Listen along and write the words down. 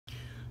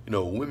You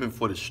know, women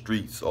for the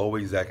streets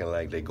always acting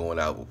like they going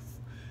out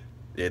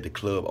at the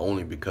club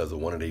only because of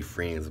one of their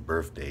friends'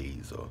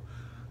 birthdays. Or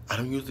I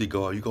don't usually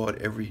go out. You go out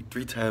every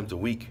 3 times a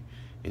week,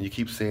 and you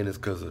keep saying it's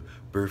because of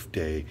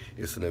birthday.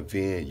 It's an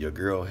event. Your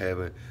girl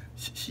having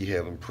she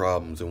having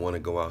problems and want to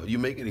go out. You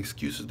making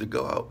excuses to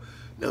go out.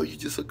 No, you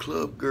just a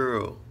club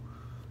girl.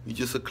 You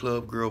just a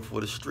club girl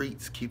for the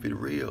streets. Keep it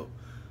real.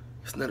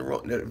 It's nothing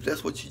wrong. If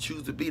that's what you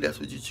choose to be, that's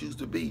what you choose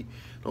to be.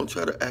 Don't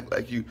try to act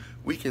like you.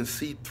 We can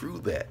see through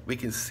that. We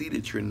can see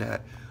that you're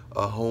not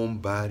a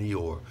homebody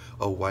or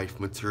a wife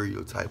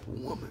material type of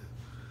woman.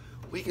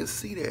 We can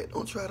see that.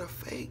 Don't try to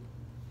fake.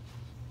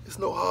 There's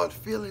no hard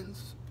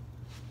feelings.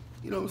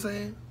 You know what I'm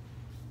saying?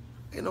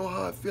 Ain't no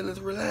hard feelings.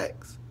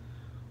 Relax.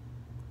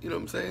 You know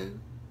what I'm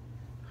saying?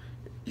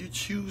 You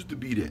choose to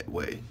be that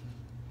way.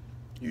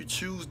 You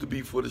choose to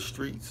be for the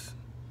streets.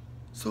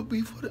 So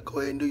be for the. Go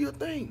ahead and do your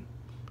thing.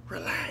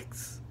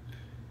 Relax.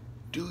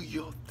 Do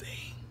your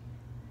thing.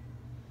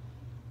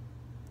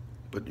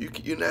 But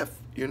you're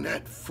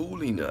not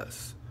fooling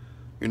us.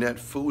 You're not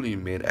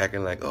fooling men,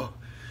 acting like, oh,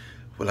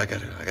 well, I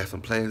got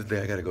some plans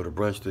today. I gotta go to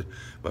brunch.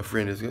 My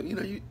friend is, you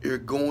know, you're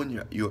going.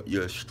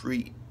 You're a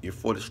street. You're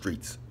for the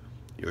streets.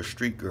 You're a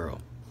street girl.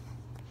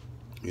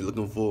 You're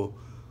looking for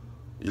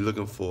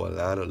a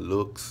lot of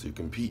looks. You're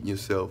competing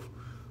yourself.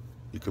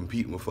 You're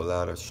competing with a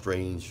lot of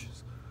strange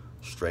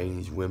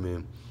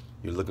women.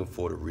 You're looking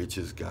for the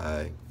richest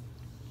guy.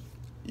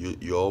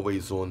 You're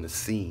always on the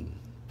scene.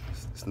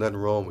 There's nothing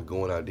wrong with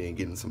going out there and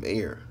getting some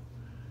air,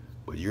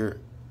 but you're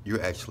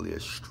actually a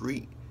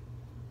street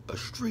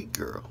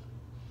girl.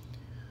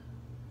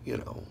 You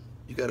know,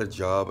 you got a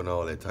job and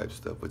all that type of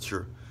stuff, but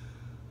you're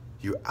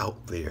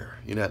out there.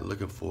 You're not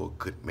looking for a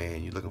good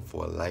man. You're looking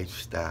for a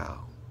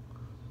lifestyle.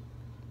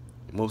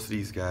 Most of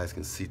these guys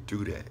can see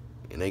through that,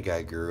 and they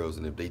got girls,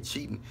 and if they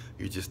cheating,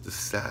 you're just the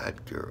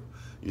side girl.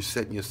 You're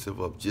setting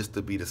yourself up just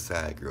to be the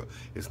side girl.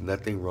 There's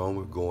nothing wrong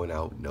with going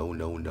out. No,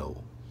 no,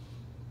 no.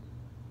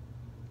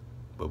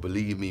 But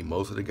believe me,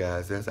 most of the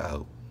guys that's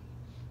out,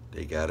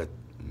 they got a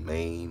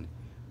main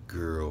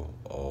girl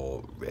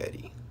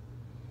already.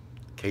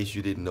 In case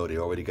you didn't know, they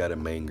already got a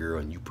main girl,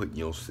 and you putting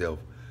yourself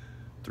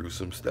through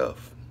some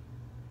stuff.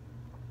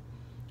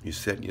 You're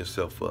setting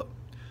yourself up.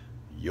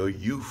 Your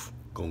youth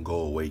gonna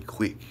go away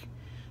quick.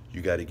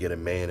 You got to get a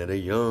man at a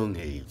young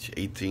age,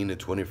 18 to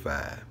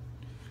 25.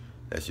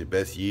 That's your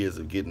best years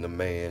of getting a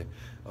man,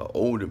 an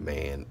older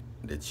man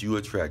that you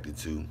attracted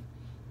to,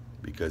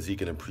 because he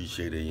can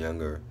appreciate a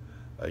younger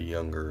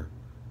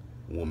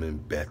woman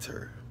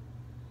better.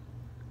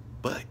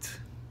 But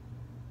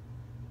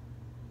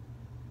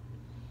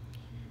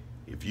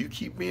if you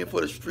keep being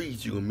for the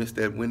streets, you're gonna miss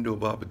that window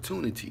of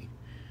opportunity.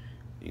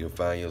 You're gonna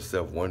find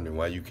yourself wondering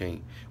why you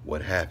can't,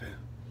 what happened?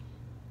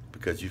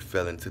 Because you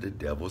fell into the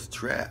devil's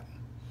trap.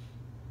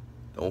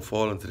 Don't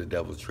fall into the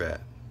devil's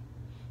trap.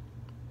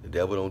 The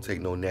devil don't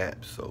take no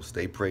naps, so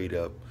stay prayed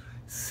up,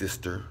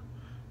 sister.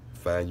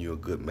 Find you a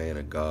good man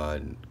of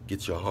God and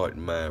get your heart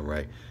and mind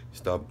right.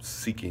 Stop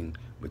seeking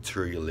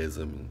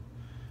materialism and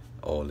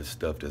all this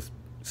stuff that's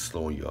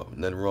slowing you up.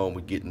 Nothing wrong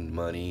with getting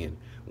money and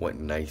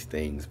wanting nice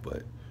things,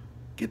 but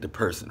get the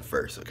person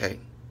first, okay?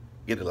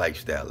 Get the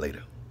lifestyle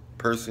later.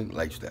 Person,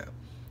 lifestyle.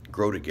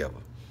 Grow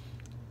together.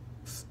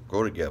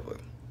 Grow together.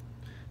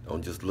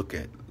 Don't just look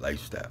at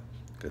lifestyle,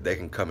 because they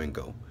can come and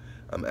go.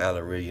 I'm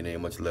Alan Rillionaire.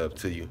 Much love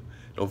to you.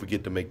 Don't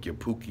forget to make your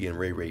Pookie and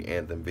Ray Ray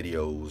anthem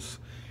videos.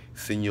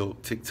 Send your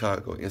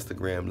TikTok or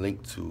Instagram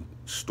link to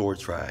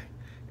StoreTry,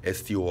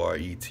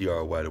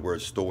 STORETRY, the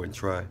word store and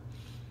try,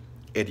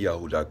 at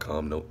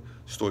yahoo.com. No,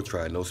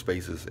 StoreTry, no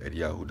spaces, at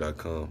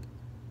yahoo.com.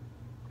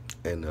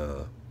 And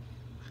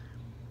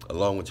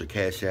along with your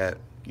Cash App,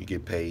 you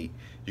get paid.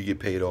 You get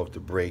paid off the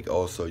break.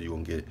 Also, you're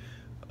going to get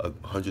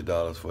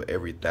 $100 for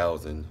every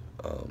 1,000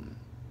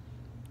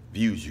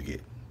 views you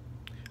get.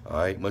 All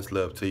right, much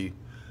love to you.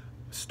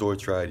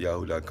 StoreTry at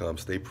yahoo.com.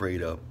 Stay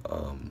prayed up.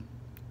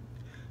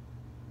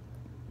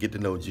 Get to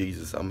know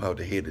Jesus. I'm about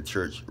to head to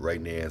church right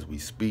now as we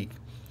speak.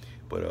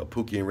 But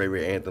Pookie and Ray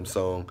Ray anthem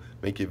song.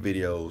 Make your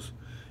videos.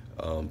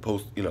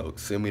 Post,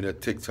 send me the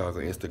TikTok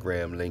or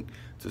Instagram link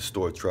to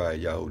StoreTry at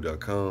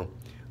yahoo.com.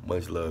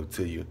 Much love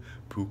to you.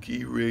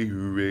 Pookie Ray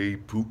Ray,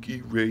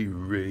 Pookie Ray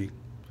Ray.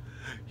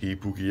 He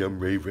Pookie, I'm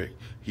Ray Ray.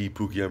 He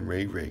Pookie, I'm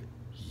Ray Ray.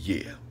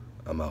 Yeah,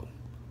 I'm out.